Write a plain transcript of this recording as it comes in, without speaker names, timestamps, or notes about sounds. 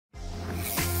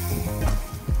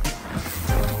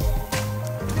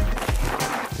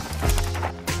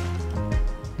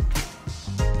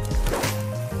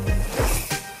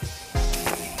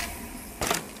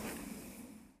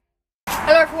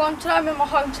everyone, today I'm in my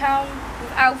hometown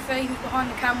with Alfie, who's behind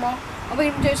the camera. I'm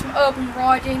going to be doing some urban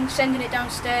riding, sending it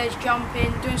downstairs,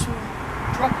 jumping, doing some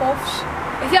drop-offs.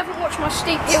 If you haven't watched my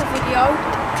steep hill video,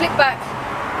 click back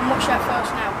and watch that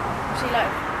first now. See you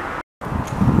later.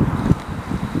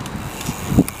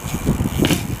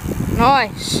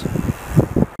 Nice.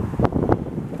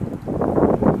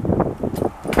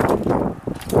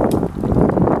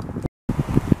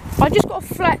 I just got a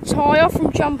flat tyre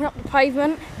from jumping up the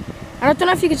pavement, and I don't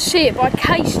know if you can see it, but I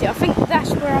cased it. I think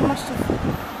that's where I must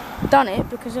have done it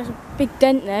because there's a big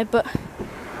dent there, but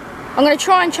I'm going to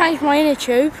try and change my inner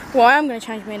tube. Well, I am going to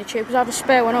change my inner tube because I have a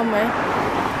spare one on me,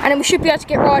 and then we should be able to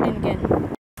get riding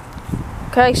again.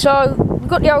 Okay, so we've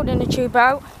got the old inner tube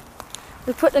out,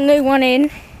 we've put the new one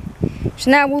in, so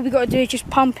now all we've got to do is just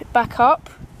pump it back up.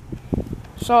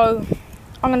 So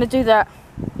I'm going to do that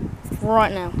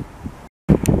right now.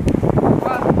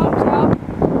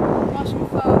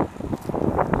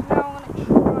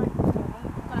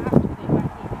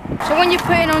 So when you're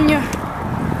putting on your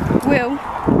wheel,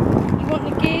 you want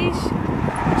the gears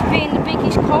to be in the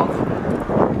biggest cog.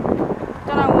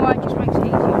 Don't know why, it just makes it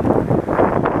easier.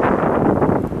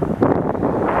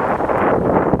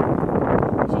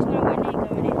 This is nowhere near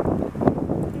going in.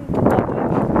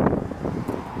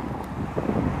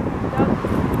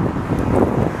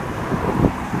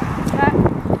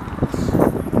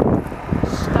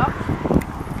 That's stuck.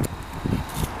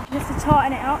 You have to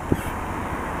tighten it up.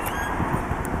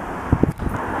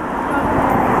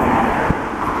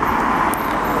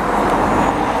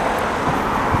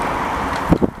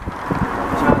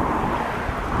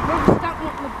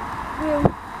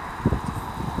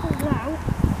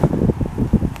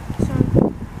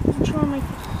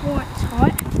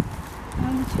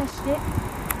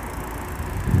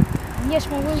 Yes,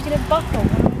 my wheel did a buckle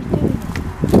when I was doing it.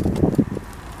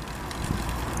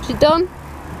 Is it done?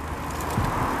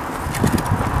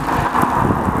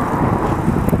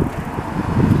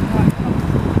 Right,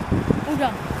 all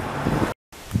done.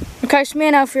 Okay, so me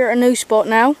and Alfie are at a new spot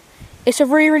now. It's a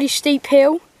really steep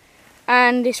hill,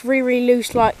 and it's really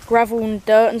loose, like gravel and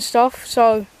dirt and stuff.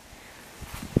 So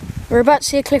we're about to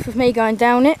see a clip of me going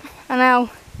down it, and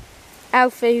now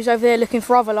Alfie, who's over there looking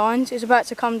for other lines, is about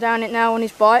to come down it now on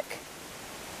his bike.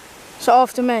 So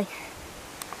after me.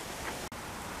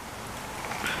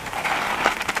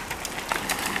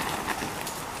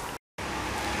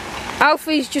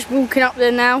 Alfie's just walking up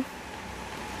there now.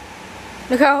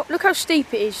 Look how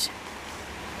steep it is.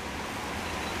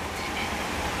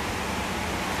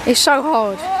 It's so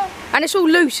hard. And it's all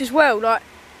loose as well, like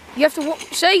you have to walk,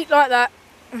 see, like that.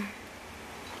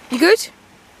 You good?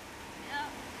 Yeah.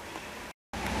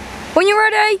 When you're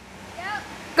ready? Yeah.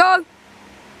 Go.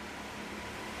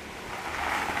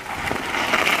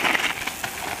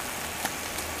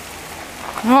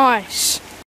 Nice.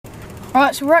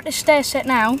 Right, so we're at the stair set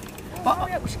now. But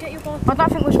hurry up, get your bike. I don't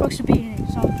think we're supposed to be in it,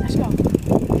 so let's go.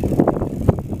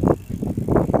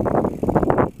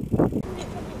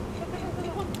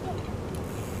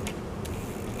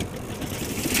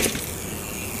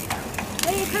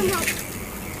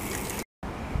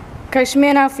 Okay, so me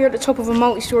and Alfie are at the top of a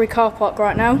multi-storey car park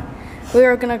right now. We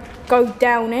are going to go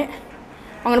down it.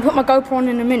 I'm going to put my GoPro on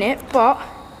in a minute, but I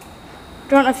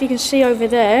don't know if you can see over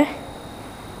there.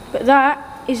 But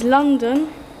that is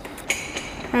London,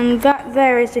 and that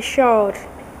there is the Shard,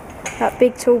 that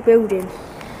big tall building.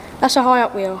 That's how high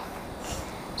up we are.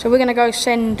 So we're going to go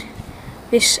send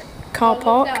this car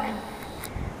park.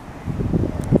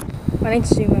 I need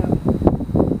to zoom out.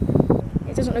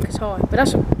 It doesn't look as high, but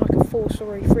that's like a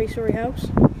 3-storey house.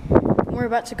 And we're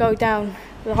about to go down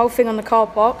the whole thing on the car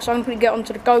park, so I'm going to get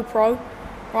onto the GoPro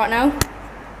right now.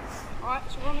 Alright,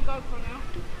 so we're on the GoPro now.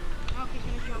 Now he's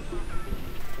going to jump up.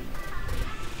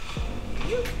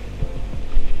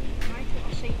 Put my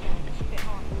seat down, it's a bit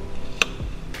hard.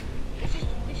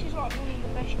 This is like one of the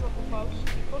best drop-off boats.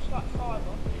 It costs like £5.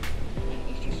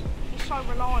 It's so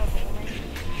reliable. I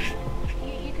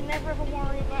mean, you can never ever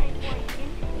worry about it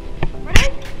breaking.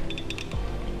 Ready?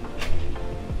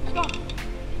 Let's go.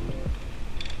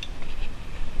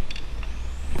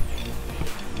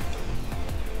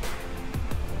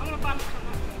 I'm gonna balance on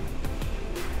that.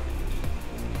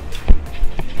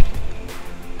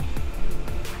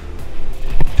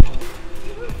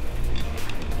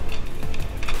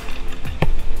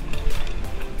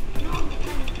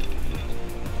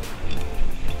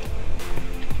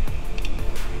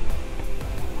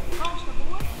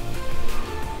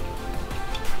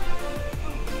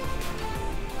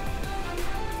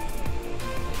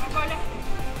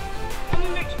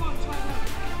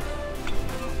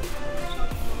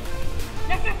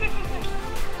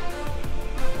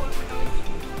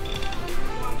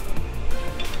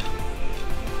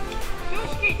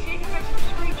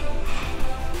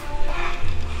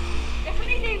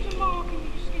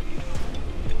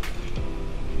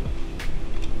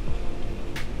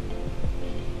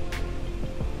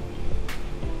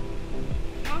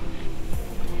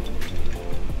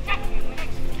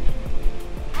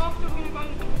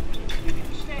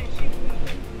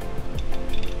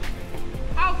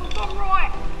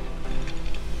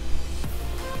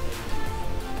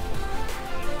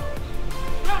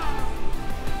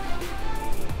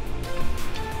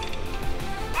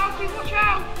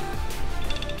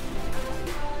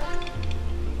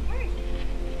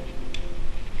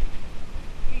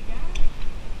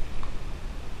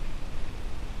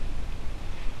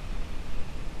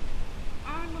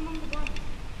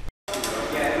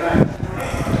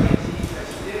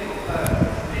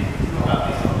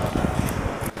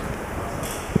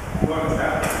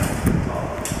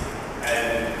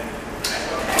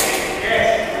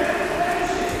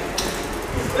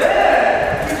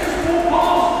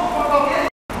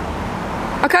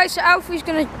 Okay, so Alfie's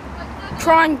going to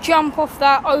try and jump off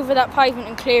that, over that pavement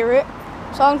and clear it.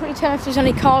 So I'm going to tell if there's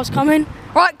any cars coming.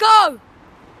 Right, go!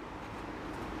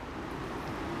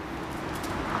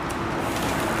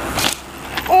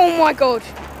 Oh my god.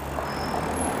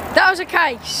 That was a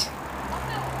case.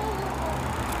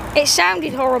 It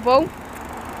sounded horrible.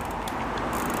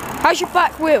 How's your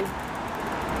back wheel?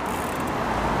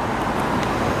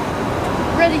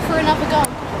 Ready for another dump.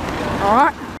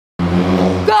 Alright.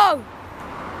 Go!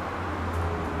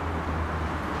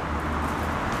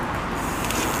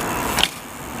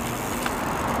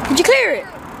 Did you clear it?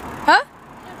 Huh?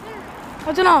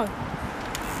 I don't know.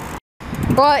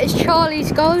 Right, it's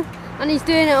Charlie's go, and he's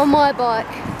doing it on my bike.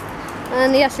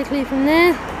 And he has to clear from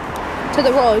there to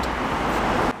the road.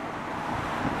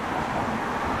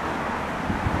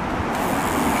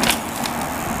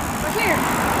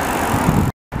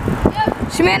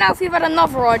 So me and Alfie have had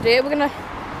another idea. We're going to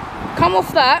come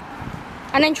off that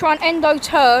and then try and endo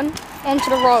turn onto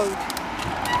the road.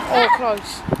 Or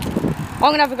close. I'm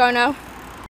going to have a go now.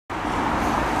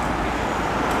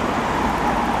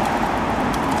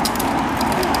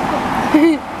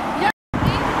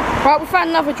 Right, we found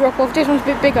another drop off. This one's a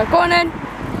bit bigger. Go on then.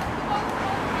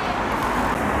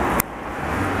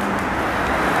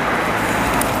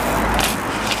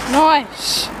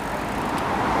 Nice.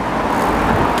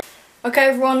 Okay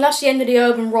everyone, that's the end of the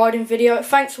urban riding video.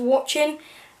 Thanks for watching.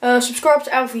 Subscribe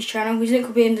to Alfie's channel, his link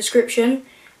will be in the description.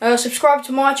 Subscribe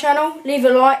to my channel, leave a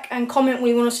like and comment what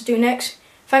you want us to do next.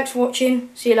 Thanks for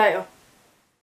watching, see you later.